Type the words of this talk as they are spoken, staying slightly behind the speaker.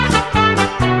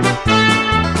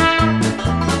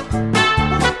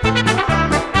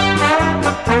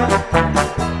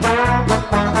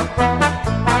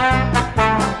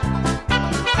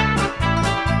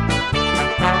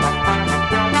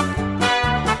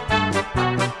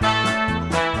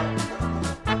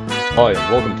Hi, and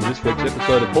welcome to this week's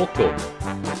episode of Hawk Talk.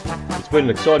 It's been an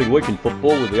exciting week in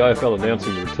football, with the AFL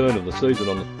announcing the return of the season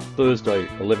on Thursday,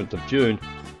 11th of June,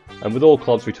 and with all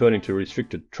clubs returning to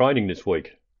restricted training this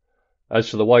week. As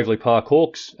for the Waverley Park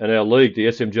Hawks and our league, the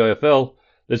SMJFL,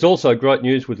 there's also great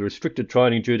news with restricted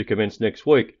training due to commence next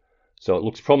week, so it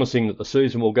looks promising that the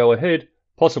season will go ahead,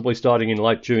 possibly starting in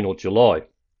late June or July.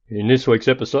 In this week's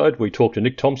episode, we talk to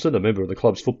Nick Thompson, a member of the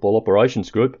club's football operations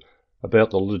group,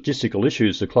 about the logistical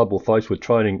issues the club will face with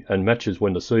training and matches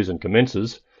when the season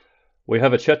commences. We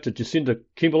have a chat to Jacinda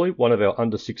Kimberley, one of our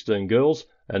under-16 girls,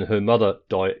 and her mother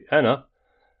Diana.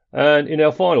 And in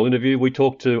our final interview, we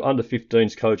talk to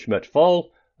under-15s coach Matt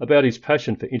Fole about his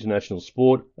passion for international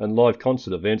sport and live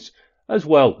concert events, as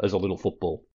well as a little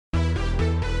football.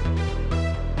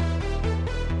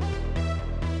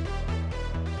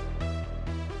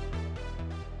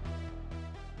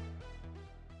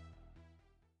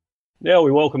 Now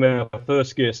we welcome our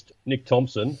first guest, Nick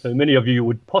Thompson, who many of you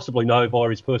would possibly know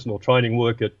via his personal training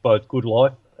work at both Good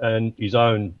Life and his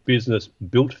own business,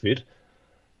 Built Fit.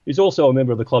 He's also a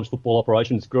member of the club's football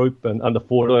operations group and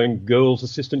under-14 girls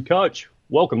assistant coach.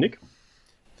 Welcome, Nick.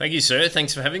 Thank you, sir.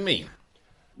 Thanks for having me.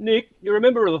 Nick, you're a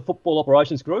member of the football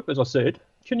operations group, as I said.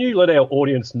 Can you let our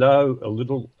audience know a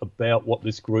little about what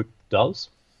this group does?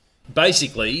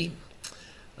 Basically,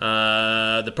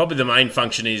 probably the main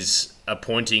function is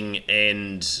appointing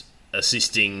and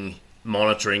assisting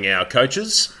monitoring our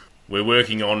coaches. We're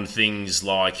working on things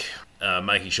like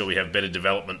making sure we have better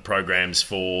development programs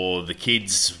for the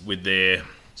kids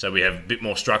so we have a bit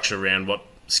more structure around what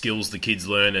skills the kids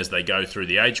learn as they go through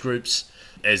the age groups.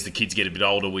 As the kids get a bit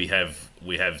older, we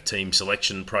have team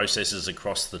selection processes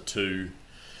across the two.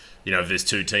 If there's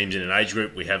two teams in an age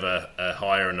group, we have a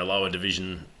higher and a lower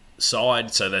division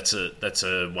side. So that's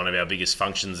one of our biggest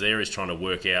functions there, is trying to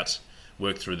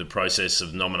work through the process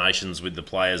of nominations with the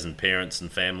players and parents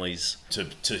and families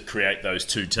to create those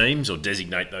two teams or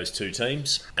designate those two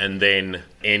teams. And then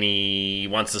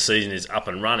once the season is up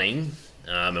and running,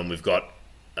 and we've got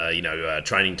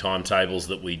training timetables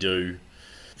that we do,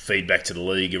 feedback to the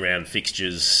league around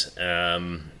fixtures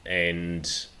and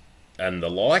the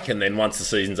like. And then once the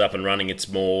season's up and running, it's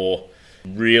more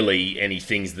really any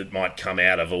things that might come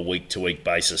out of a week-to-week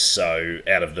basis, so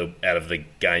out of the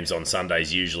games on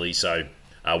Sundays usually. So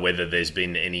whether there's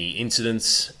been any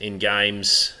incidents in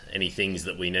games, any things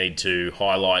that we need to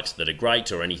highlight that are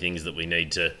great, or any things that we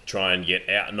need to try and get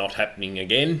out not happening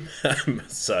again.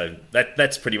 So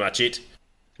that's pretty much it.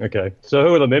 Okay, so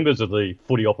who are the members of the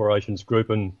footy operations group,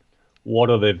 and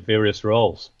what are their various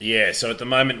roles? Yeah, so at the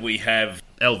moment we have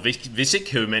Al Visick,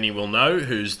 who many will know,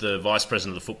 who's the Vice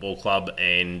President of the football club,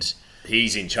 and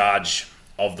he's in charge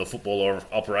of the football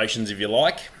operations, if you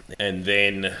like. And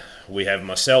then we have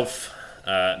myself,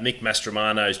 Mick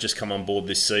Mastromano's just come on board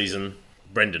this season,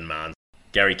 Brendan Mann,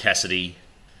 Gary Cassidy,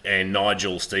 and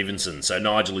Nigel Stevenson. So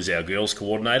Nigel is our girls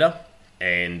coordinator,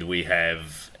 and we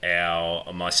have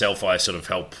myself, I sort of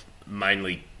help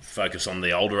mainly focus on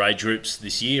the older age groups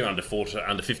this year, under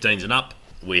 15s and up.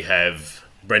 We have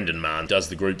Brendan Mann does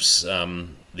the groups,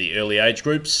 the early age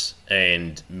groups,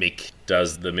 and Mick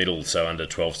does the middle, so under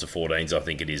 12s to 14s, I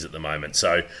think it is at the moment.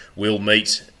 So we'll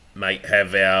meet,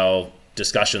 have our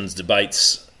discussions,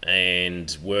 debates,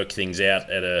 and work things out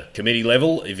at a committee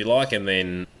level, if you like, and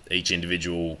then each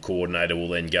individual coordinator will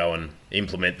then go and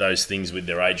implement those things with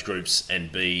their age groups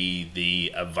and be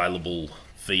the available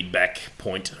feedback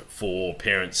point for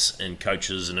parents and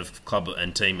coaches and club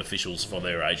and team officials for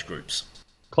their age groups.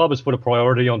 Club has put a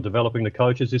priority on developing the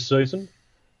coaches this season.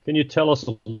 Can you tell us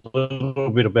a little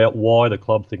bit about why the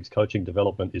club thinks coaching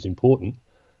development is important,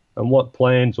 and what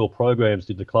plans or programs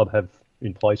did the club have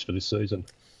in place for this season?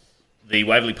 The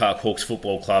Waverley Park Hawks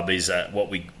Football Club is what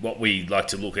we like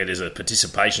to look at as a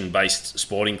participation-based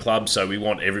sporting club. So we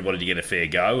want everybody to get a fair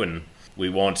go, and we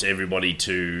want everybody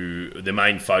the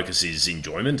main focus is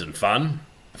enjoyment and fun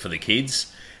for the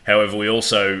kids. However, we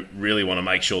also really want to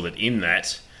make sure that in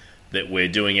that we're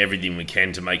doing everything we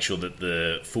can to make sure that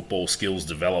the football skills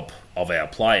develop of our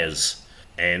players.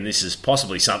 And this is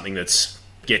possibly something that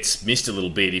gets missed a little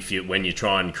bit when you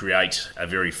try and create a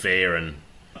very fair and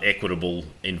equitable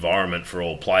environment for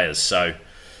all players. So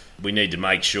we need to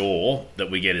make sure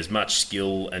that we get as much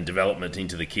skill and development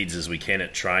into the kids as we can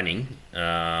at training,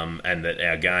 and that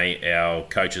our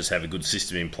coaches have a good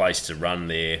system in place to run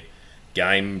their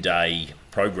game day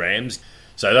programs.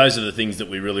 So those are the things that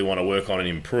we really want to work on and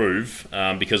improve,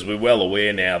 because we're well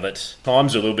aware now that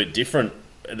times are a little bit different.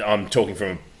 I'm talking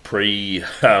from a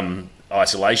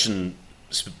pre-isolation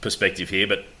perspective here,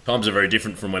 but times are very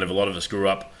different from whenever a lot of us grew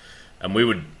up, and we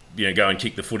would go and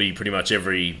kick the footy pretty much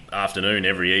every afternoon,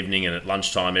 every evening, and at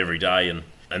lunchtime every day, and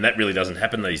that really doesn't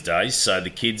happen these days. So the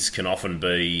kids can often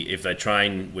be, if they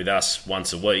train with us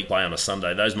once a week, play on a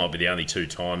Sunday, those might be the only 2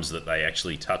 times that they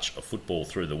actually touch a football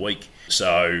through the week.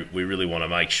 So we really want to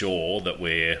make sure that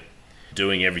we're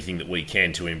doing everything that we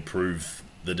can to improve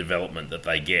the development that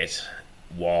they get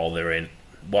while they're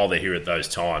here at those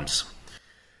times.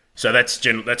 So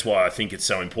that's why I think it's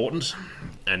so important.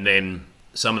 And then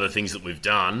some of the things that we've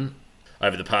done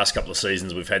over the past couple of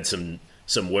seasons, we've had some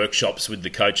workshops with the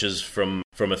coaches from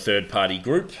a third-party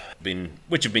group,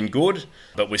 which have been good,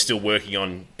 but we're still working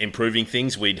on improving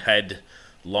things. We'd had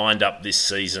lined up this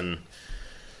season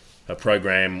a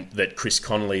program that Chris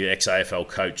Connolly, the ex-AFL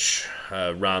coach,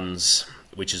 runs,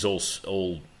 which is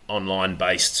all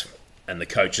online-based, and the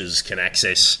coaches can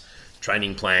access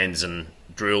training plans and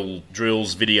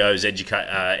drills, videos,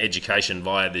 education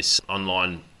via this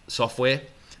online software.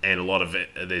 And a lot of it,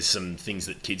 there's some things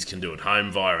that kids can do at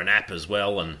home via an app as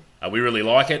well. And we really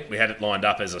like it. We had it lined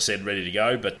up, as I said, ready to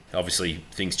go. But obviously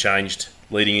things changed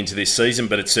leading into this season.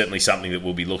 But it's certainly something that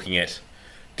we'll be looking at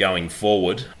going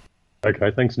forward. Okay,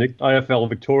 thanks, Nick. AFL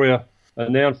Victoria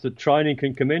announced that training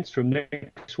can commence from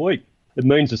next week. It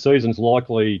means the season's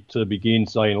likely to begin,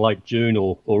 say, in late June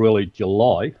or early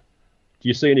July. Do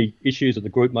you see any issues that the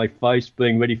group may face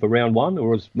being ready for round 1,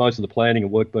 or has most of the planning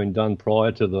and work been done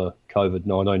prior to the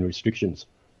COVID-19 restrictions?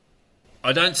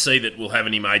 I don't see that we'll have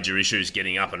any major issues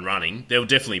getting up and running. There'll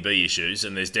definitely be issues,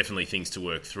 and there's definitely things to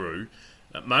work through.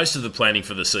 Most of the planning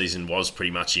for the season was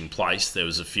pretty much in place. There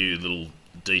was a few little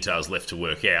details left to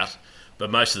work out, but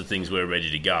most of the things were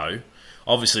ready to go.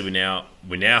 Obviously, we now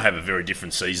have a very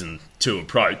different season to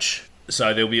approach,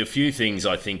 so there'll be a few things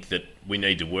I think that we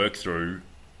need to work through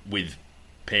with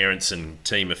parents and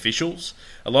team officials.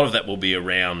 A lot of that will be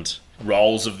around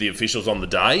roles of the officials on the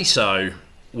day. So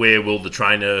where will the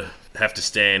trainer have to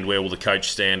stand? Where will the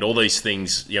coach stand? All these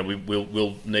things,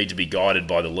 we'll need to be guided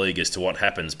by the league as to what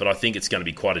happens. But I think it's going to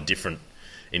be quite a different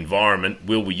environment.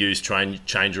 Will we use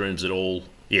change rooms at all?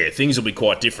 Yeah, things will be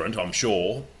quite different, I'm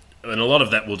sure. And a lot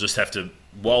of that will just have to,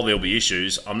 while there'll be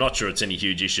issues, I'm not sure it's any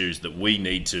huge issues that we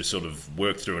need to sort of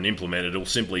work through and implement. It'll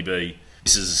simply be,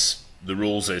 this is the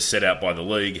rules as set out by the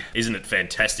league. Isn't it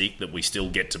fantastic that we still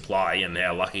get to play, and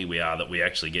how lucky we are that we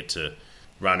actually get to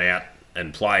run out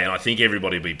and play? And I think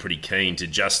everybody will be pretty keen to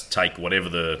just take whatever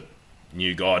the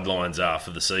new guidelines are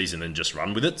for the season and just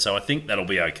run with it. So I think that'll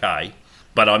be okay.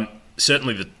 But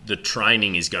certainly the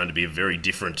training is going to be a very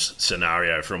different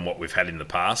scenario from what we've had in the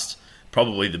past.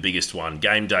 Probably the biggest one.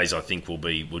 Game days, I think,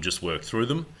 we'll just work through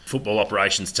them. Football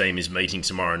operations team is meeting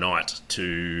tomorrow night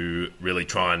to really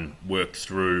try and work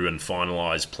through and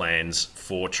finalise plans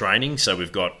for training. So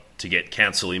we've got to get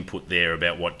council input there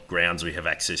about what grounds we have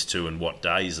access to and what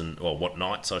days or what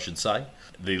nights, I should say.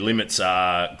 The limits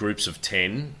are groups of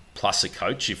 10 plus a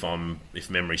coach, if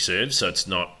memory serves. So it's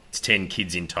 10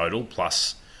 kids in total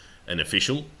plus an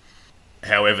official.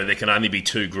 However, there can only be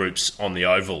 2 groups on the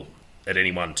oval at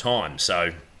any one time,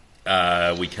 so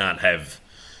we can't have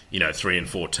 3 and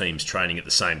 4 teams training at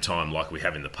the same time like we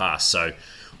have in the past. So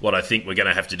what I think we're going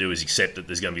to have to do is accept that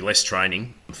there's going to be less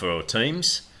training for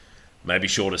teams, maybe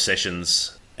shorter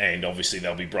sessions, and obviously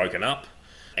they'll be broken up.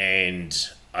 And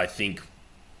I think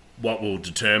what will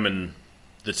determine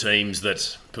the teams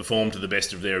that perform to the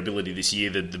best of their ability this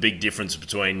year, the big difference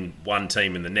between one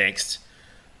team and the next,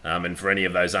 and for any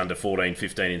of those under 14,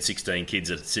 15 and 16 kids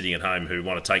that are sitting at home who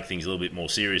want to take things a little bit more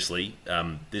seriously,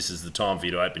 this is the time for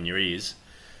you to open your ears.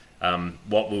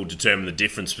 What will determine the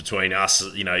difference between us,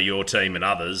 your team and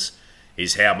others,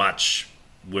 is how much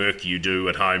work you do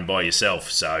at home by yourself.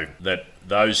 So that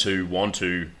those who want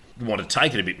to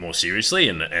take it a bit more seriously,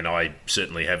 and I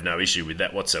certainly have no issue with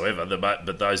that whatsoever,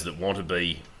 but those that want to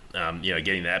be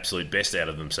getting the absolute best out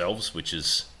of themselves, which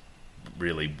is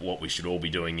really what we should all be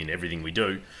doing in everything we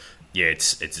do,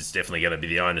 it's definitely going to be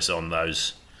the onus on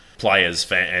those players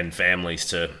and families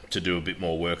to do a bit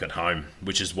more work at home,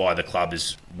 which is why the club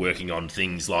is working on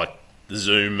things like the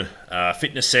Zoom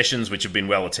fitness sessions, which have been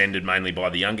well attended mainly by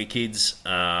the younger kids,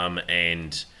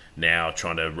 and now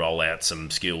trying to roll out some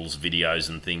skills videos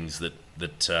and things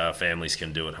that families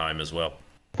can do at home as well.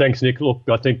 Thanks, Nick. Look,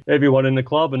 I think everyone in the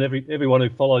club and everyone who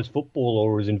follows football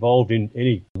or is involved in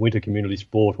any winter community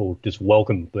sport will just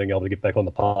welcome being able to get back on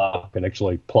the park and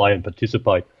actually play and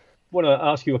participate. I want to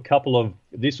ask you a couple of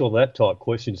this or that type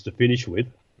questions to finish with.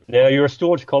 Now, you're a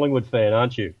staunch Collingwood fan,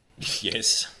 aren't you?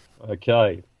 Yes.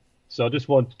 Okay. So I just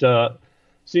want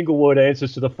single-word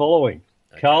answers to the following.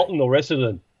 Okay. Carlton or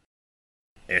Essendon?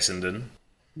 Essendon.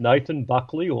 Nathan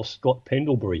Buckley or Scott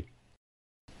Pendlebury?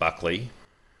 Buckley.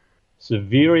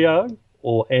 Severio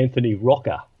or Anthony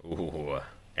Rocker? Ooh,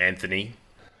 Anthony,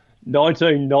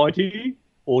 1990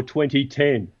 or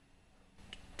 2010?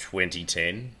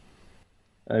 2010.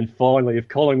 And finally, if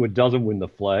Collingwood doesn't win the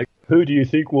flag, who do you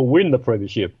think will win the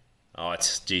premiership? Oh,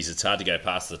 it's hard to go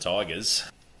past the Tigers.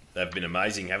 They've been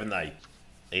amazing, haven't they?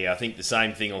 Yeah, I think the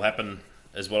same thing will happen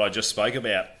as what I just spoke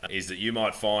about, is that you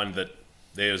might find that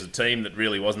there was a team that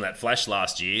really wasn't that flash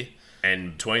last year,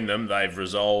 and between them, they've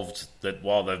resolved that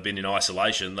while they've been in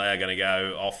isolation, they are going to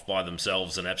go off by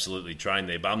themselves and absolutely train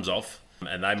their bums off,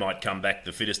 and they might come back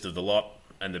the fittest of the lot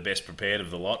and the best prepared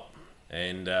of the lot,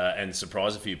 and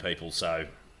surprise a few people. So,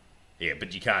 yeah,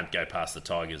 but you can't go past the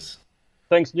Tigers.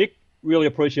 Thanks, Nick. Really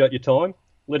appreciate your time.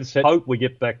 Let us hope we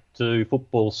get back to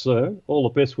football soon. All the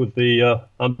best with the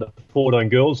under-14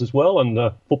 girls as well and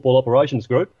the football operations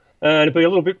group. And it'd be a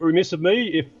little bit remiss of me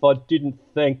if I didn't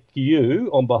thank you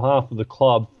on behalf of the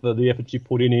club for the efforts you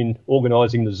put in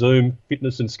organising the Zoom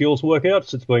fitness and skills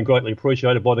workouts. It's been greatly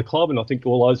appreciated by the club and I think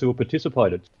all those who have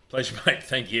participated. Pleasure, mate.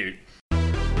 Thank you.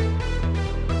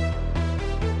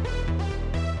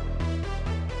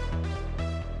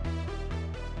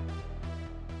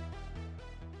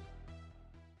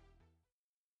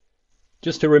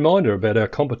 Just a reminder about our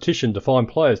competition to find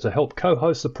players to help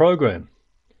co-host the program.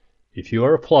 If you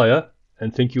are a player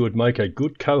and think you would make a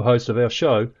good co-host of our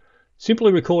show,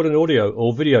 simply record an audio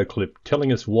or video clip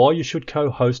telling us why you should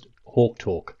co-host Hawk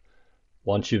Talk.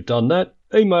 Once you've done that,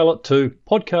 email it to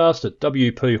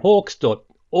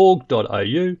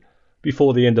podcast@wphawks.org.au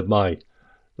before the end of May.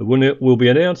 The winner will be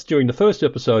announced during the first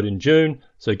episode in June,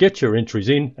 so get your entries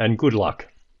in and good luck.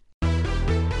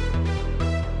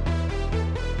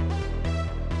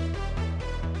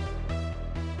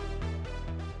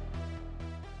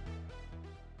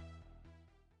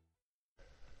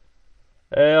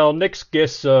 Our next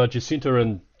guests are Jacinta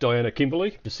and Diana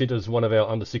Kimberley. Jacinta's one of our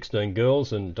under-16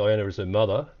 girls and Diana is her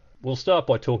mother. We'll start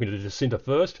by talking to Jacinta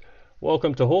first.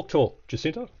 Welcome to Hawk Talk,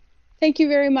 Jacinta. Thank you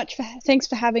very much. Thanks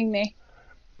for having me.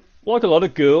 Like a lot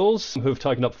of girls who've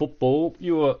taken up football,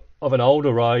 you were of an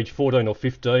older age, 14 or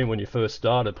 15, when you first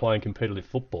started playing competitive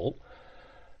football.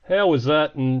 How was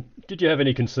that, and did you have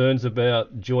any concerns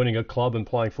about joining a club and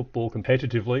playing football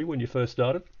competitively when you first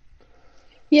started?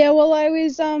 Yeah, well,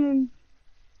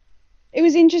 it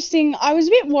was interesting. I was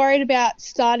a bit worried about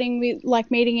starting with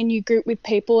meeting a new group with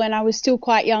people, and I was still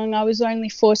quite young. I was only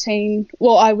 14.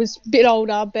 Well, I was a bit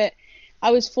older, but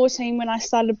I was 14 when I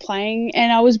started playing,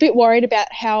 and I was a bit worried about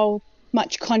how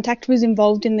much contact was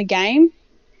involved in the game.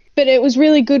 But it was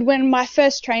really good. When my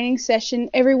first training session,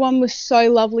 everyone was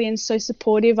so lovely and so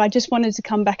supportive. I just wanted to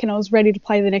come back and I was ready to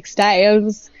play the next day. I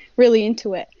was really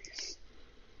into it.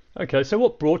 Okay, so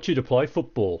what brought you to play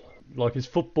football? Like, is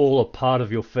football a part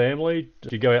of your family? Do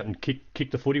you go out and kick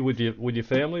the footy with your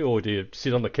family, or do you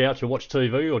sit on the couch and watch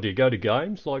TV, or do you go to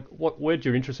games? Like, where did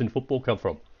your interest in football come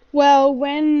from? Well,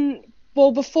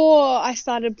 before I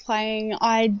started playing,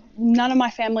 none of my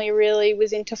family really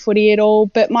was into footy at all.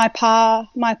 But my pa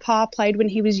played when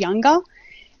he was younger,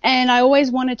 and I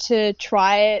always wanted to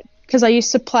try it because I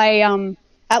used to play at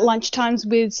lunchtimes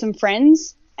with some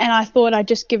friends, and I thought I'd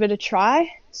just give it a try.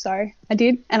 So I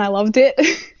did, and I loved it.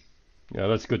 Yeah,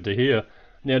 that's good to hear.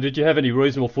 Now, did you have any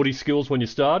reasonable footy skills when you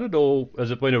started, or has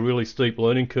it been a really steep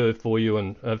learning curve for you,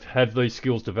 and have these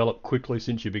skills developed quickly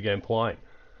since you began playing?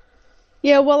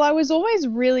 Yeah, well, I was always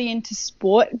really into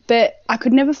sport, but I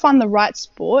could never find the right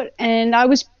sport, and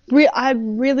I'm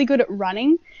really good at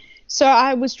running, so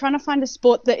I was trying to find a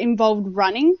sport that involved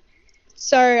running.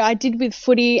 So I did with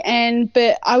footy,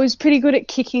 but I was pretty good at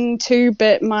kicking too,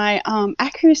 but my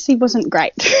accuracy wasn't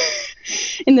great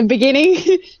in the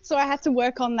beginning, so I had to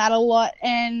work on that a lot.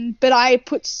 But I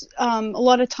put a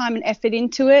lot of time and effort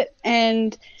into it,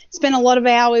 and spent a lot of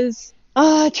hours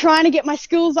trying to get my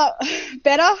skills up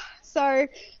better. So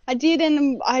I did,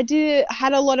 and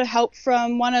had a lot of help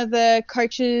from one of the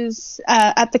coaches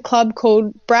at the club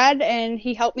called Brad, and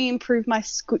he helped me improve my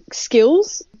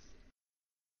skills.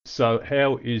 So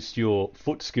how is your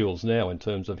foot skills now in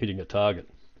terms of hitting a target?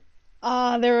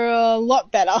 They're a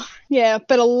lot better, yeah,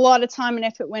 but a lot of time and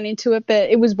effort went into it,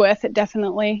 but it was worth it,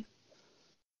 definitely.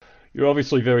 You're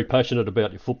obviously very passionate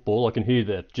about your football. I can hear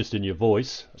that just in your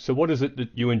voice. So what is it that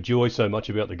you enjoy so much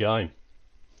about the game?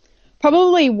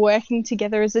 Probably working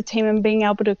together as a team and being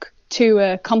able to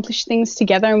accomplish things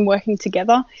together and working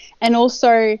together. And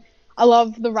also, I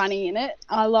love the running in it.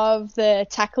 I love the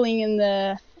tackling and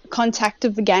the contact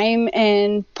of the game,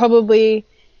 and probably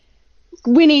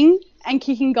winning and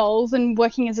kicking goals and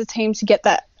working as a team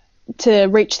to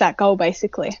reach that goal,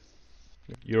 basically.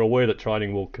 You're aware that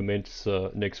training will commence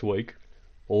next week.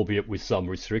 albeit with some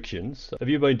restrictions. Have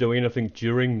you been doing anything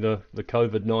during the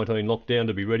COVID-19 lockdown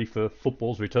to be ready for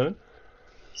football's return?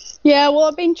 Yeah, well,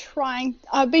 I've been trying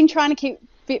to keep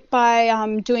fit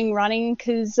by doing running,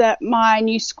 because at my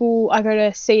new school, I go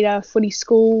to Cedar Footy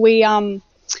School. We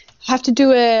have to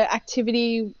do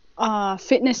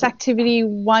fitness activity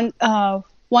once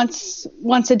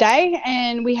a day,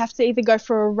 and we have to either go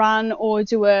for a run or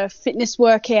do a fitness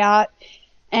workout.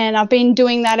 And I've been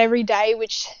doing that every day,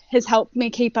 which has helped me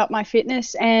keep up my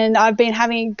fitness. And I've been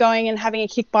having a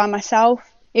kick by myself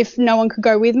if no one could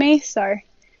go with me. So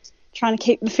trying to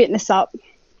keep the fitness up.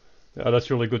 That's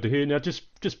really good to hear. Now,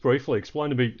 just briefly,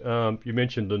 explain to me, you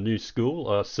mentioned the new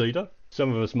school, Cedar.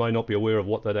 Some of us may not be aware of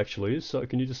what that actually is. So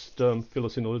can you just fill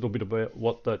us in a little bit about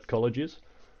what that college is?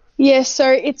 Yeah, so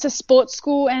it's a sports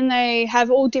school, and they have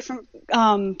all different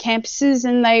campuses,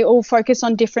 and they all focus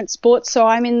on different sports. So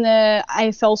I'm in the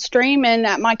AFL stream, and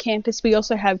at my campus we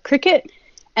also have cricket,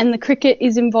 and the cricket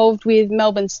is involved with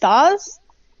Melbourne Stars,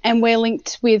 and we're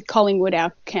linked with Collingwood,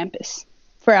 our campus,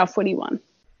 for our footy one.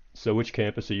 So which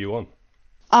campus are you on?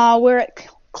 We're at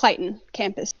Clayton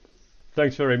campus.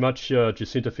 Thanks very much,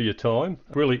 Jacinta, for your time.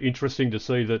 Really interesting to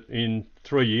see that in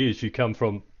 3 years you come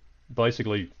from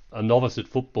basically a novice at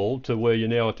football to where you're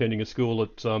now attending a school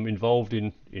that's involved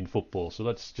in football. So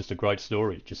that's just a great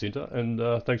story, Jacinta,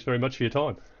 and thanks very much for your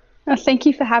time. Thank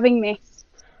you for having me.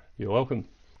 You're welcome.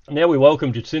 Now we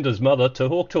welcome Jacinta's mother to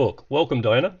Hawk Talk. Welcome,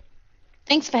 Diana.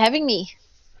 Thanks for having me.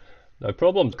 No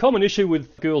problem. Common issue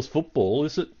with girls' football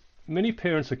is that many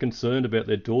parents are concerned about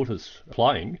their daughters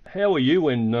playing. How were you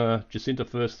when Jacinta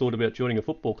first thought about joining a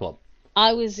football club?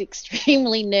 I was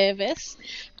extremely nervous.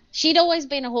 She'd always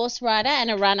been a horse rider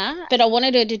and a runner, but I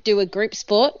wanted her to do a group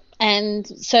sport. And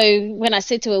so when I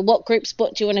said to her, what group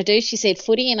sport do you want to do? She said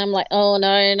footy. And I'm like, oh, no,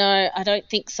 I don't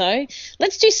think so.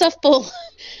 Let's do softball.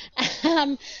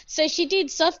 So she did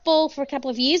softball for a couple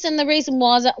of years. And the reason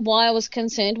why I was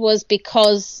concerned was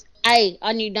because, A,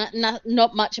 I knew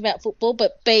not much about football,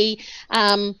 but B,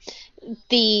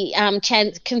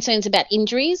 the concerns about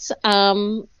injuries.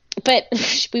 But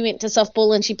we went to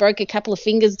softball and she broke a couple of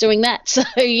fingers doing that. So,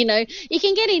 you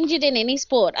can get injured in any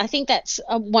sport. I think that's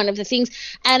one of the things.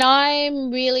 And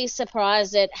I'm really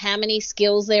surprised at how many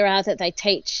skills there are that they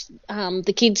teach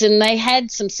the kids. And they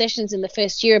had some sessions in the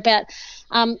first year about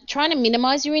trying to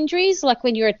minimise your injuries, like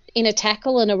when you're in a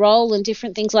tackle and a roll and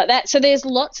different things like that. So there's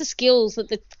lots of skills that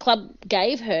the club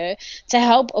gave her to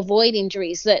help avoid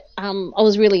injuries that I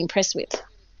was really impressed with.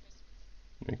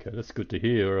 Okay, that's good to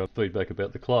hear feedback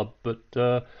about the club. But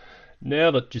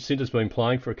now that Jacinta's been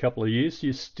playing for a couple of years, do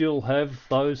you still have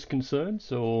those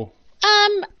concerns, or?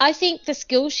 I think the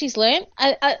skills she's learnt.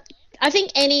 I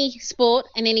think any sport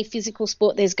and any physical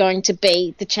sport, there's going to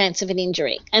be the chance of an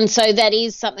injury, and so that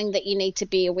is something that you need to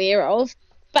be aware of.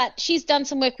 But she's done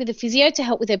some work with a physio to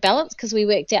help with her balance, because we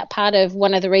worked out part of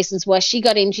one of the reasons why she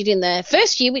got injured in the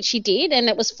first year, which she did, and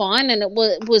it was fine and it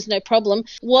was no problem,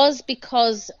 was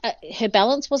because her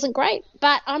balance wasn't great.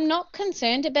 But I'm not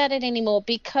concerned about it anymore,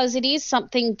 because it is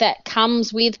something that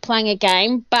comes with playing a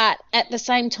game. But at the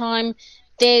same time,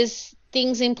 there's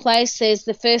things in place. There's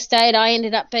the first aid. I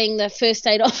ended up being the first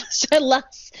aid officer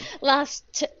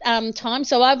last time,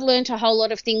 so I've learned a whole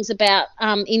lot of things about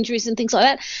injuries and things like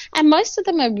that, and most of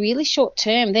them are really short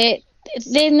term.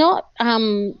 They're not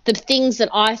the things that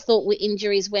I thought were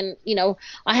injuries when,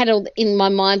 I had in my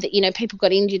mind that, people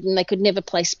got injured and they could never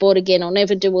play sport again or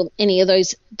never do any of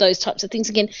those types of things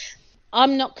again.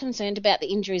 I'm not concerned about the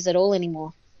injuries at all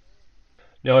anymore.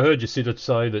 Now, I heard Jacinta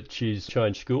say that she's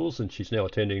changed schools and she's now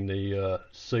attending the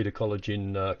Cedar College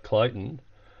in Clayton.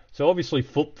 So obviously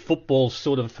football's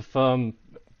sort of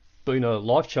been a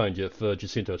life changer for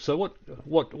Jacinta. So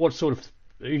what sort of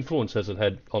influence has it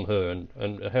had on her,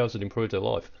 and how has it improved her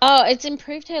life? Oh, it's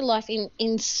improved her life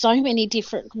in so many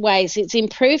different ways. It's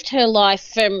improved her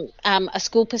life from a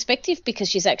school perspective, because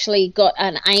she's actually got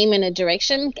an aim and a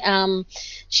direction.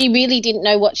 She really didn't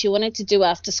know what she wanted to do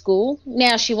after school.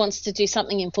 Now she wants to do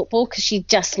something in football because she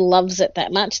just loves it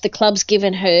that much. The club's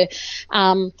given her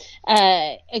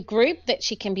a group that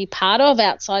she can be part of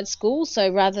outside school, so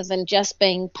rather than just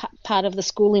being part of the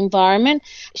school environment,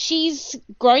 she's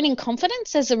grown in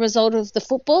confidence as a result of the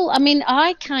football. I mean,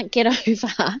 I can't get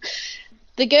over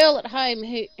the girl at home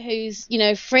who's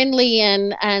friendly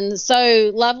and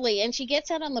so lovely, and she gets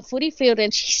out on the footy field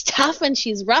and she's tough and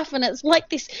she's rough, and it's like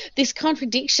this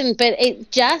contradiction, but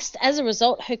it just, as a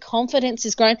result, her confidence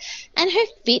has grown and her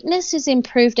fitness has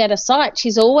improved out of sight.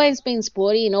 She's always been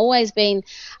sporty and always been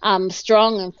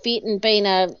strong and fit and been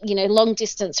a long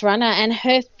distance runner, and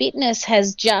her fitness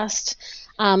has just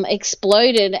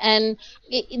exploded, and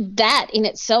that in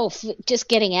itself, just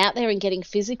getting out there and getting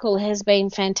physical, has been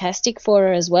fantastic for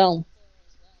her as well.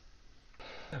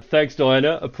 Thanks,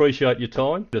 Diana. Appreciate your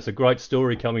time. It's a great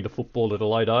story coming to football at a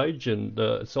late age, and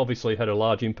it's obviously had a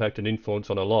large impact and influence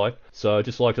on her life. So I'd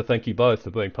just like to thank you both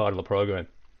for being part of the program.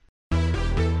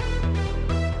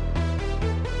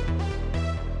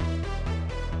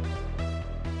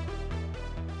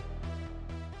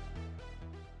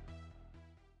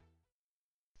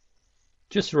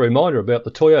 Just a reminder about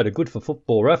the Toyota Good for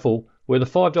Football raffle, where the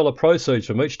 $5 proceeds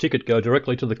from each ticket go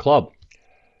directly to the club.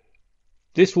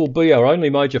 This will be our only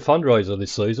major fundraiser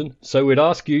this season, so we'd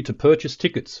ask you to purchase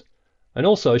tickets, and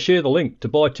also share the link to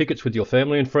buy tickets with your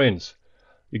family and friends.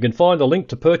 You can find the link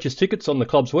to purchase tickets on the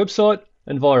club's website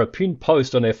and via a pinned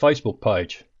post on our Facebook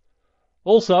page.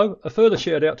 Also, a further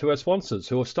shout out to our sponsors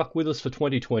who have stuck with us for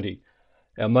 2020.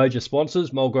 Our major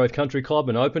sponsors, Mulgrave Country Club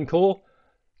and OpenCore.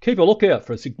 Keep a lookout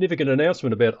for a significant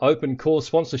announcement about OpenCore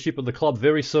sponsorship of the club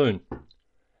very soon.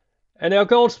 And our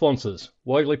gold sponsors,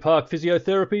 Wagley Park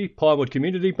Physiotherapy, Pinewood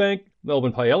Community Bank,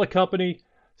 Melbourne Paella Company,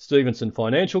 Stevenson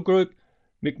Financial Group,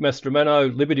 Mick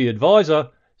Mastromano Liberty Advisor,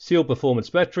 Seal Performance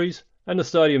Batteries, and the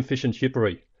Stadium Fish and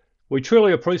Chippery. We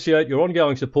truly appreciate your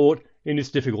ongoing support in this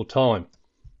difficult time.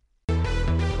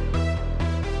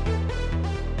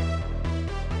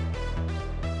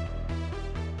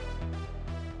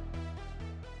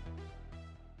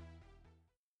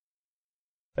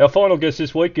 Our final guest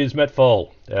this week is Matt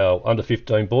Fole, our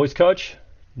under-15 boys coach.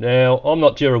 Now, I'm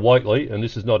not Gerard Whateley, and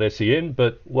this is not SEN,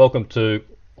 but welcome to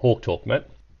Hawk Talk, Matt.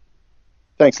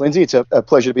 Thanks, Lindsay. It's a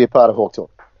pleasure to be a part of Hawk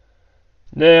Talk.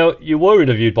 Now, you were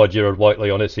interviewed by Gerard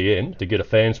Whateley on SEN to get a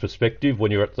fan's perspective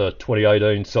when you were at the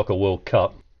 2018 Soccer World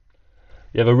Cup.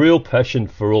 You have a real passion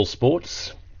for all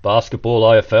sports, basketball,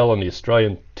 AFL and the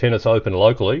Australian Tennis Open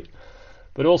locally,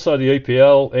 but also the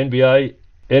EPL, NBA,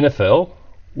 NFL.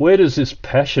 Where does this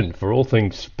passion for all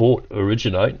things sport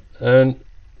originate, and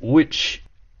which,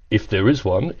 if there is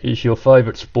one, is your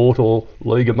favourite sport or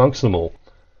league amongst them all?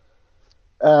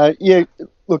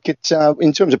 Look, it's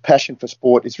in terms of passion for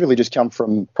sport, it's really just come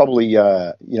from probably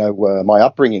my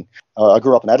upbringing. I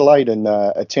grew up in Adelaide and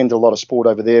attended a lot of sport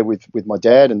over there with my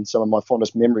dad, and some of my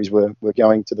fondest memories were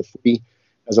going to the footy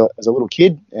as a little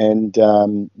kid, and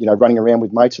running around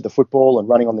with mates at the football and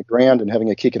running on the ground and having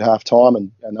a kick at half time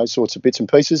and those sorts of bits and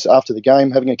pieces after the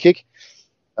game, having a kick.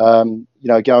 Going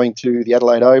to the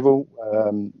Adelaide Oval,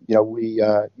 we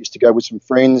used to go with some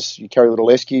friends. You carry a little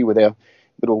esky with our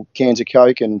little cans of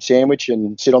Coke and sandwich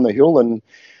and sit on the hill and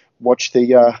watch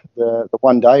the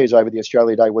one days over the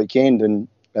Australia Day weekend. And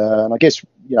I guess,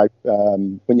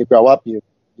 when you grow up, you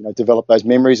develop those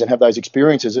memories and have those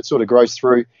experiences. It sort of grows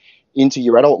through into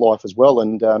your adult life as well.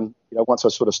 And, once I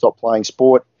sort of stopped playing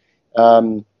sport,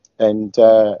 that's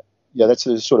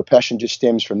the sort of passion just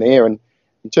stems from there. And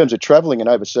in terms of travelling and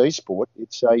overseas sport,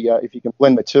 it's if you can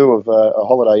blend the two of a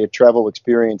holiday, a travel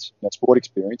experience, and a sport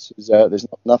experience, there's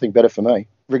nothing better for me.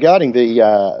 Regarding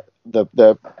the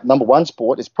number one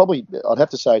sport, is probably, I'd have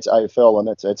to say it's AFL, and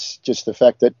it's just the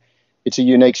fact that it's a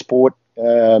unique sport.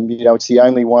 It's the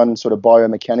only one sort of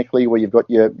biomechanically where you've got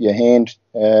your hand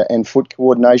and foot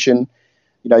coordination.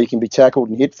 You can be tackled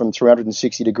and hit from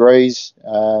 360 degrees.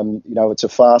 It's a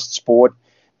fast sport.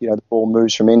 The ball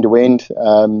moves from end to end.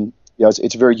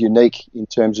 It's very unique in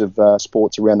terms of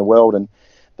sports around the world, and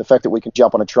the fact that we can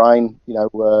jump on a train,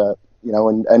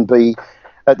 and be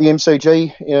at the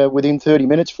MCG within 30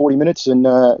 minutes, 40 minutes, and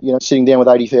sitting down with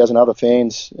 80,000 other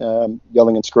fans,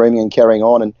 yelling and screaming and carrying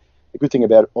on. And the good thing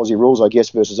about Aussie rules, I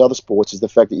guess, versus other sports is the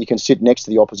fact that you can sit next to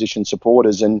the opposition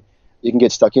supporters and you can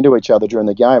get stuck into each other during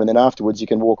the game, and then afterwards you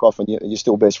can walk off and you're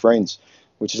still best friends,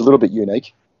 which is a little bit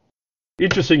unique.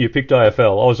 Interesting you picked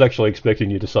AFL. I was actually expecting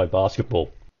you to say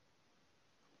basketball.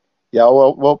 Yeah,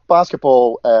 well,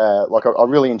 basketball, I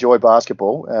really enjoy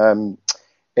basketball, and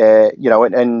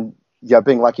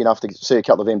being lucky enough to see a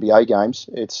couple of NBA games,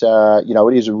 it's,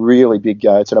 it is a really big,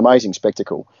 it's an amazing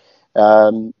spectacle.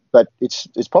 But it's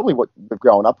probably what we've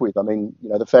grown up with. I mean,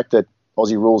 the fact that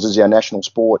Aussie rules is our national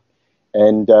sport,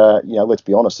 and, let's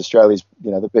be honest, Australia's,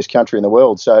 the best country in the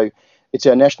world. So it's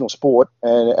our national sport,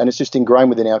 and it's just ingrained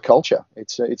within our culture.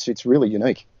 It's really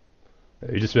unique.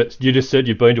 You just said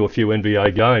you've been to a few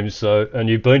NBA games, and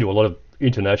you've been to a lot of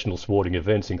international sporting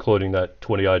events, including that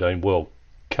 2018 World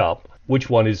Cup. Which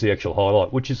one is the actual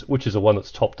highlight? Which is the one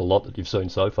that's topped a lot that you've seen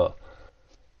so far?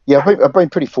 Yeah, I've been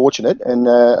pretty fortunate, and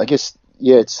I guess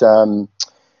it's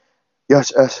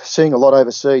seeing a lot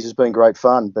overseas has been great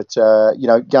fun. But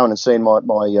going and seeing my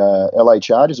LA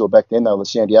Chargers, or back then they were the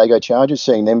San Diego Chargers,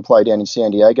 seeing them play down in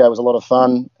San Diego was a lot of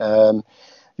fun.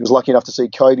 he was lucky enough to see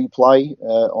Kobe play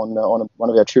on one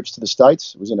of our trips to the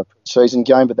States. It was in a season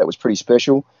game, but that was pretty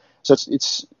special. So it's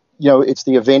it's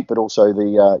the event, but also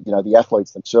the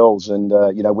athletes themselves. And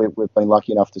we've been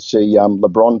lucky enough to see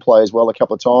LeBron play as well a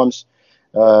couple of times.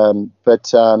 In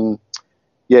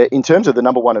terms of the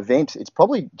number one event, it's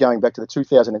probably going back to the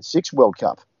 2006 World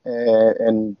Cup.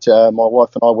 And my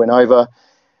wife and I went over,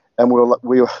 and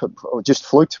we were just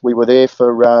fluked. We were there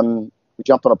for. We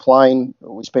jumped on a plane.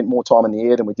 We spent more time in the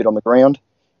air than we did on the ground.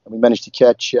 And we managed to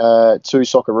catch 2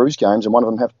 Socceroos games, and one of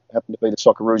them happened to be the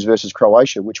Socceroos versus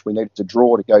Croatia, which we needed to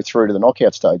draw to go through to the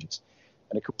knockout stages.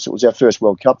 And of course, it was our first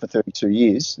World Cup for 32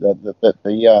 years that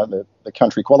the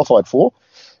country qualified for.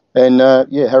 And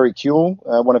Harry Kewell,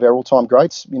 one of our all-time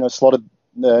greats, slotted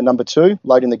number 2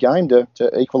 late in the game to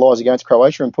equalise against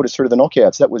Croatia and put us through to the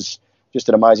knockouts. That was just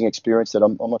an amazing experience that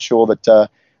I'm not sure that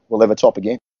we'll ever top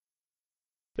again.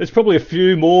 There's probably a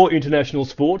few more international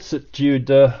sports that you'd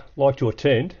like to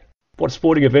attend. What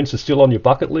sporting events are still on your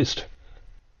bucket list?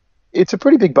 It's a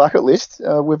pretty big bucket list.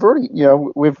 We've already,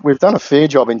 we've done a fair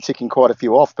job in ticking quite a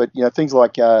few off. But things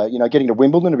like getting to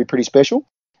Wimbledon would be pretty special.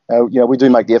 We do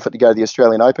make the effort to go to the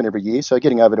Australian Open every year, so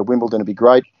getting over to Wimbledon would be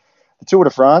great. The Tour de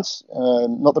France.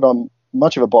 Not that I'm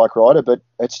much of a bike rider, but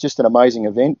it's just an amazing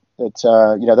event. It's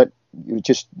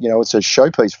it's a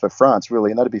showpiece for France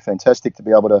really, and that'd be fantastic to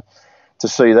be able to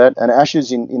see that. And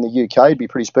Ashes in the UK would be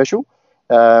pretty special.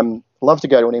 Love to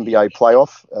go to an NBA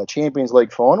playoff, Champions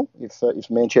League final, if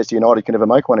Manchester United can ever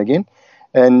make one again.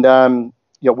 And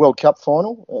World Cup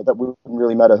final, that wouldn't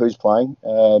really matter who's playing.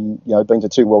 Been to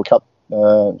 2 World Cup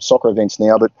soccer events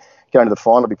now, but going to the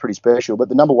final would be pretty special. But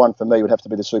the number one for me would have to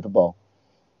be the Super Bowl.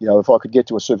 If I could get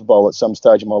to a Super Bowl at some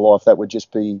stage in my life, that would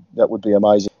be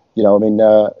amazing. I've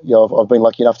been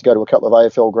lucky enough to go to a couple of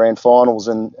AFL grand finals,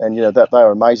 and that they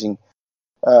are amazing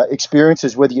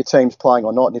experiences, whether your team's playing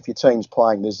or not. And if your team's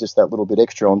playing, there's just that little bit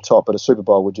extra on top. But a Super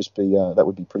Bowl would just be that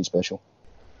would be pretty special.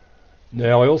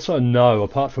 Now, I also know,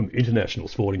 apart from international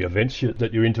sporting events,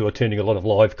 that you're into attending a lot of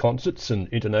live concerts and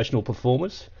international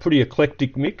performers. Pretty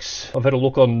eclectic mix. I've had a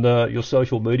look on your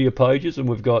social media pages, and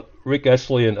we've got Rick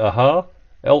Astley and Aha,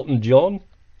 Elton John,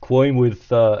 Queen with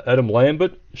Adam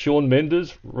Lambert, Shawn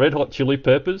Mendes, Red Hot Chili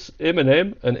Peppers,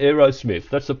 Eminem, and Aerosmith.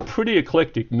 That's a pretty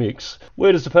eclectic mix.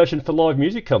 Where does the passion for live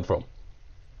music come from?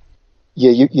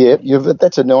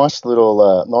 That's a nice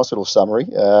little summary.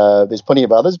 There's plenty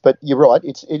of others, but you're right.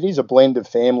 It is a blend of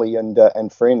family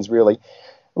and friends, really.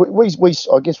 My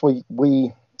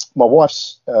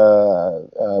wife's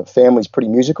family's pretty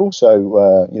musical.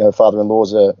 So her father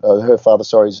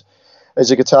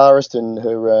is a guitarist, and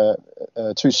her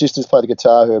 2 sisters play the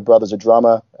guitar. Her brother's a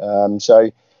drummer.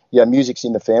 Music's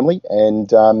in the family,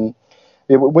 and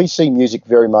we see music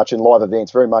very much in live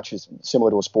events, very much as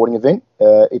similar to a sporting event.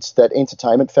 It's that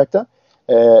entertainment factor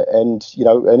and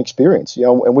an experience.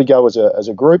 And we go as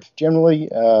a group generally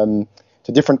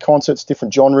to different concerts,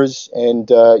 different genres, and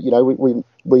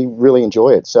we really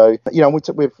enjoy it. So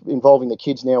we're involving the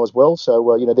kids now as well.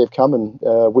 So they've come and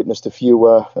witnessed a few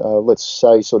let's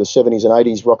say sort of 70s and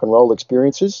 80s rock and roll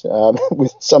experiences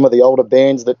with some of the older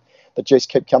bands that just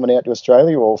keep coming out to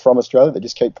Australia or from Australia that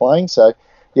just keep playing. So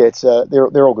it's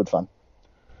they're all good fun.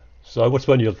 So what's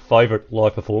been your favourite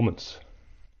live performance?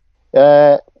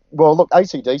 Well, look,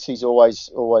 AC/DC is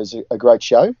always a great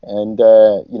show, and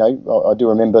I do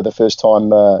remember the first time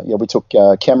we took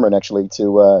Cameron actually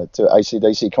to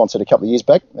AC/DC concert a couple of years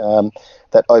back.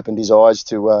 That opened his eyes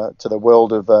to the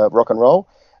world of rock and roll.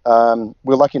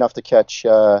 We're lucky enough to catch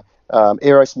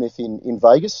Aerosmith in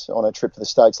Vegas on a trip to the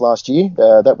States last year.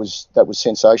 That was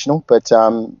sensational. But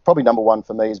probably number one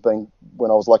for me has been when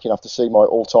I was lucky enough to see my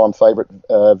all-time favourite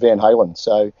Van Halen.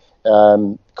 So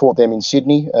caught them in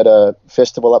Sydney at a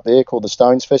festival up there called the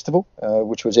Stones Festival,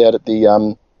 which was out at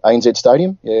the ANZ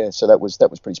Stadium. Yeah, so that was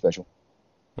pretty special.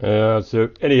 Is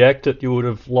there any act that you would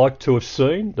have liked to have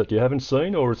seen that you haven't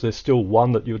seen, or is there still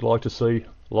one that you would like to see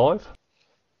live?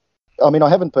 I mean, I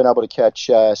haven't been able to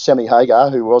catch Sammy Hagar,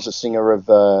 who was a singer of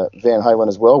Van Halen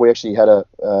as well. We actually had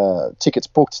tickets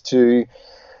booked to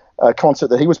a concert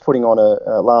that he was putting on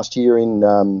last year in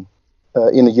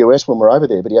the US when we were over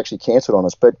there, but he actually cancelled on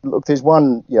us. But look, there's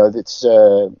one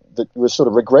that was sort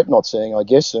of regret not seeing, I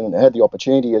guess, and had the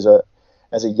opportunity as a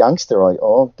youngster. I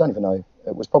don't even know.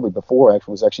 It was probably before I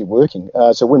was actually working.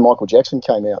 So when Michael Jackson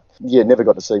came out, never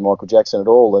got to see Michael Jackson at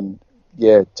all, and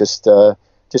just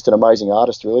an amazing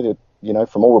artist, really. That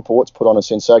from all reports, put on a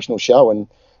sensational show, and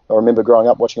I remember growing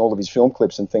up watching all of his film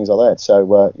clips and things like that.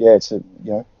 So it's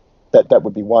that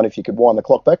would be one if you could wind the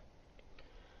clock back.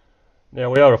 Now,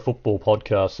 we are a football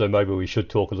podcast, so maybe we should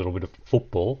talk a little bit of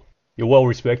football. You're well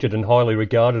respected and highly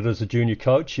regarded as a junior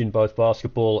coach in both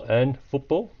basketball and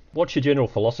football. What's your general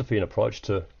philosophy and approach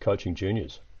to coaching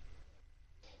juniors?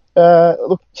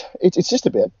 Look,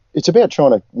 it's about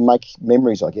trying to make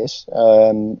memories, I guess.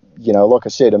 Like I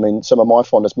said, I mean, some of my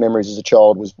fondest memories as a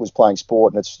child was playing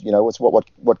sport, and it's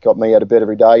what got me out of bed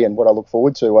every day and what I look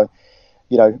forward to.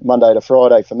 Monday to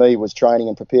Friday for me was training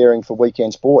and preparing for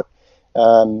weekend sport.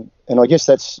 And I guess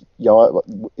that's,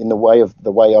 in the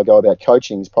way I go about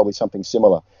coaching is probably something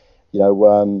similar.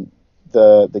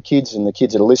 The kids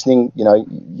that are listening,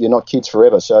 you're not kids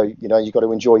forever. So, you've got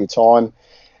to enjoy your time,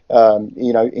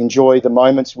 enjoy the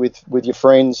moments with your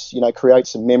friends, create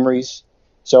some memories.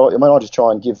 So, I just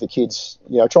try and give the kids,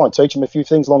 try and teach them a few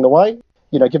things along the way,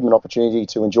 give them an opportunity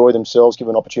to enjoy themselves, give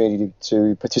them an opportunity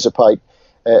to participate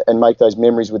and make those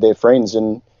memories with their friends.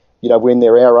 And, when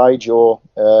they're our age or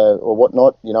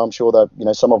whatnot, I'm sure that,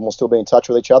 some of them will still be in touch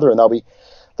with each other, and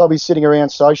they'll be sitting around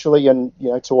socially and,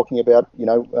 talking about,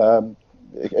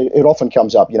 it often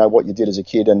comes up, what you did as a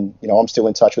kid. And, I'm still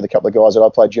in touch with a couple of guys that I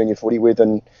played junior footy with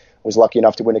and was lucky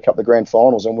enough to win a couple of grand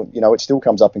finals. And, it still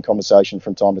comes up in conversation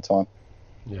from time to time.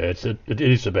 Yeah, it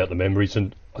is about the memories.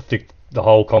 And I think the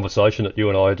whole conversation that you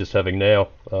and I are just having now,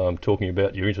 talking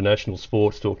about your international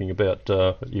sports, talking about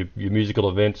your musical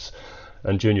events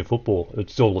and junior football,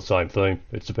 it's all the same theme.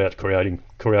 It's about creating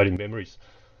memories.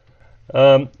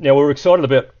 Now, we're excited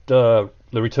about the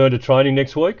return to training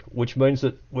next week, which means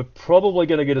that we're probably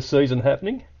going to get a season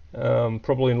happening,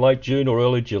 probably in late June or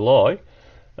early July.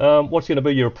 What's going to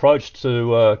be your approach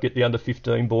to get the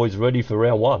under-15 boys ready for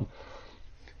round one?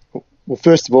 Well,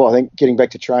 first of all, I think getting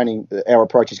back to training, our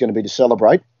approach is going to be to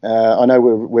celebrate. I know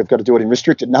we've got to do it in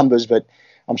restricted numbers, but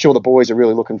I'm sure the boys are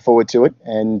really looking forward to it.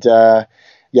 And,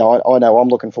 I know I'm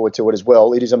looking forward to it as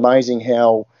well. It is amazing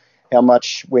how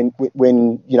much when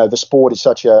the sport is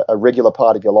such a regular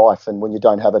part of your life, and when you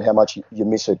don't have it, how much you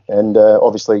miss it. And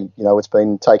obviously, it's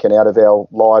been taken out of our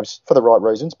lives for the right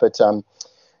reasons. But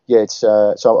it's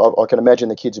so I can imagine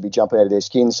the kids will be jumping out of their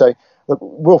skin. So look,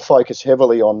 we'll focus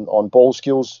heavily on ball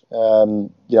skills.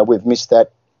 We've missed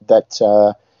that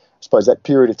I suppose that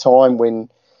period of time when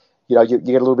you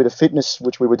get a little bit of fitness,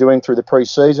 which we were doing through the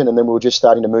pre-season, and then we were just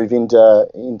starting to move into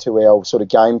our sort of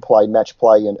gameplay, match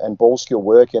play, and ball skill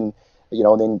work, and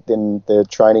and then the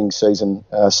training season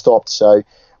stopped. So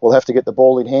we'll have to get the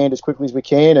ball in hand as quickly as we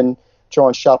can and try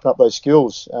and sharpen up those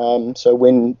skills. So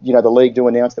when the league do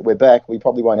announce that we're back, we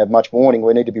probably won't have much warning.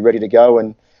 We need to be ready to go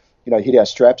and hit our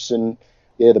straps, and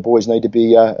the boys need to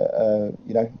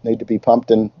be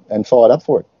pumped and fired up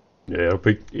for it. Yeah,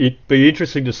 it'd be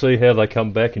interesting to see how they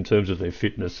come back in terms of their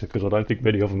fitness, because I don't think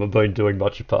many of them have been doing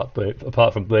much apart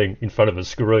from being in front of a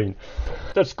screen.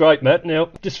 That's great, Matt. Now,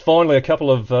 just finally, a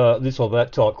couple of this or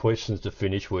that type questions to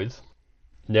finish with.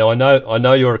 Now, I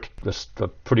know you're a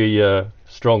pretty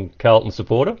strong Carlton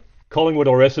supporter. Collingwood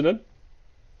or Essendon?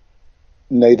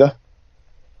 Neither.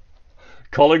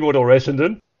 Collingwood or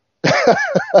Essendon?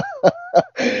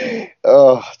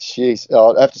 Oh, jeez.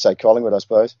 I'd have to say Collingwood, I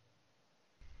suppose.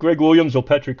 Greg Williams or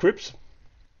Patrick Cripps?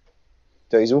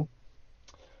 Diesel.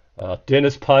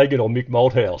 Dennis Pagan or Mick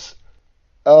Malthouse?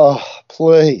 Oh,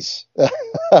 please.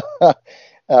 Mick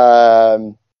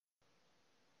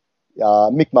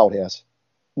Malthouse.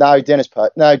 No, Dennis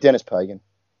Pagan.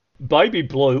 Baby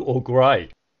Blue or Grey?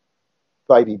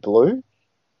 Baby Blue.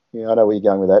 Yeah, I know where you're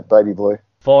going with that. Baby Blue.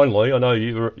 Finally, I know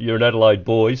you're an Adelaide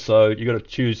boy, so you've got to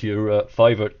choose your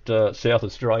favourite South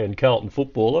Australian Carlton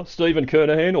footballer, Stephen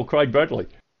Kernahan or Craig Bradley?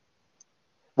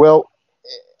 Well,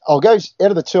 I'll go out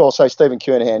of the two. I'll say Stephen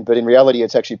Kernahan, but in reality,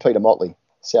 it's actually Peter Motley.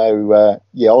 So I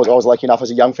was lucky enough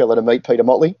as a young fella to meet Peter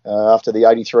Motley after the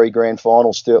 '83 grand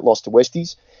final. Sturt lost to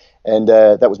Westies, and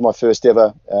that was my first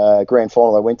ever grand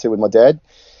final I went to with my dad.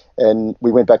 And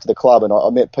we went back to the club, and I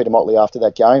met Peter Motley after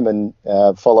that game, and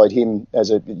followed him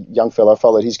as a young fella. I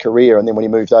followed his career, and then when he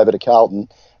moved over to Carlton,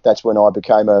 that's when I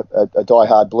became a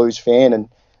diehard Blues fan. And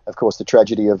of course, the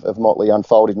tragedy of Motley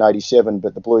unfolded in '87,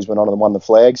 but the Blues went on and won the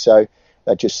flag, so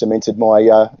that just cemented my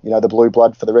the blue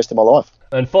blood for the rest of my life.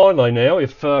 And finally, now,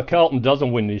 if Carlton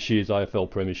doesn't win this year's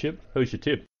AFL Premiership, who's your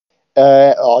tip?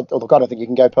 Look, I don't think you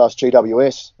can go past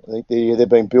GWS. I think they've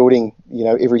been building,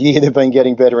 every year they've been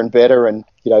getting better and better, and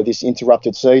this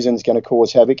interrupted season is going to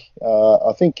cause havoc.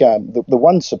 I think the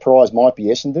one surprise might be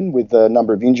Essendon, with the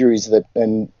number of injuries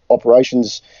and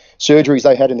surgeries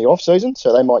they had in the off season,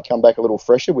 so they might come back a little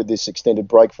fresher with this extended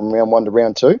break from round one to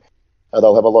round two.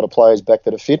 They'll have a lot of players back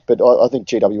that are fit, but I think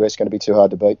GWS is going to be too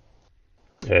hard to beat.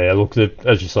 Yeah, look,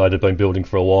 as you say, they've been building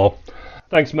for a while.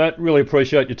 Thanks, Matt. Really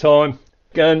appreciate your time.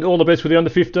 And all the best with the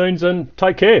under-15s, and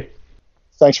take care.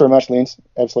 Thanks very much, Linz.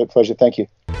 Absolute pleasure. Thank you.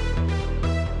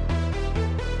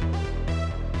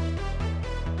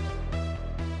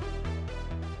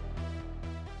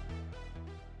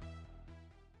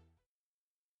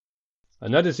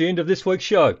 And that is the end of this week's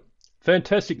show.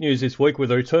 Fantastic news this week with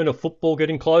the return of football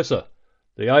getting closer.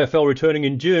 The AFL returning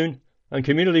in June, and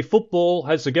community football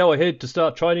has the go-ahead to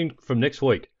start training from next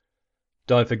week.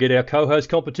 Don't forget our co-host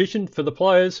competition for the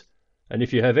players, and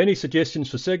if you have any suggestions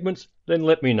for segments, then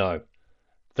let me know.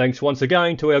 Thanks once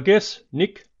again to our guests,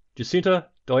 Nick, Jacinta,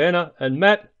 Diana and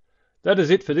Matt. That is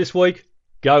it for this week.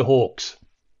 Go Hawks!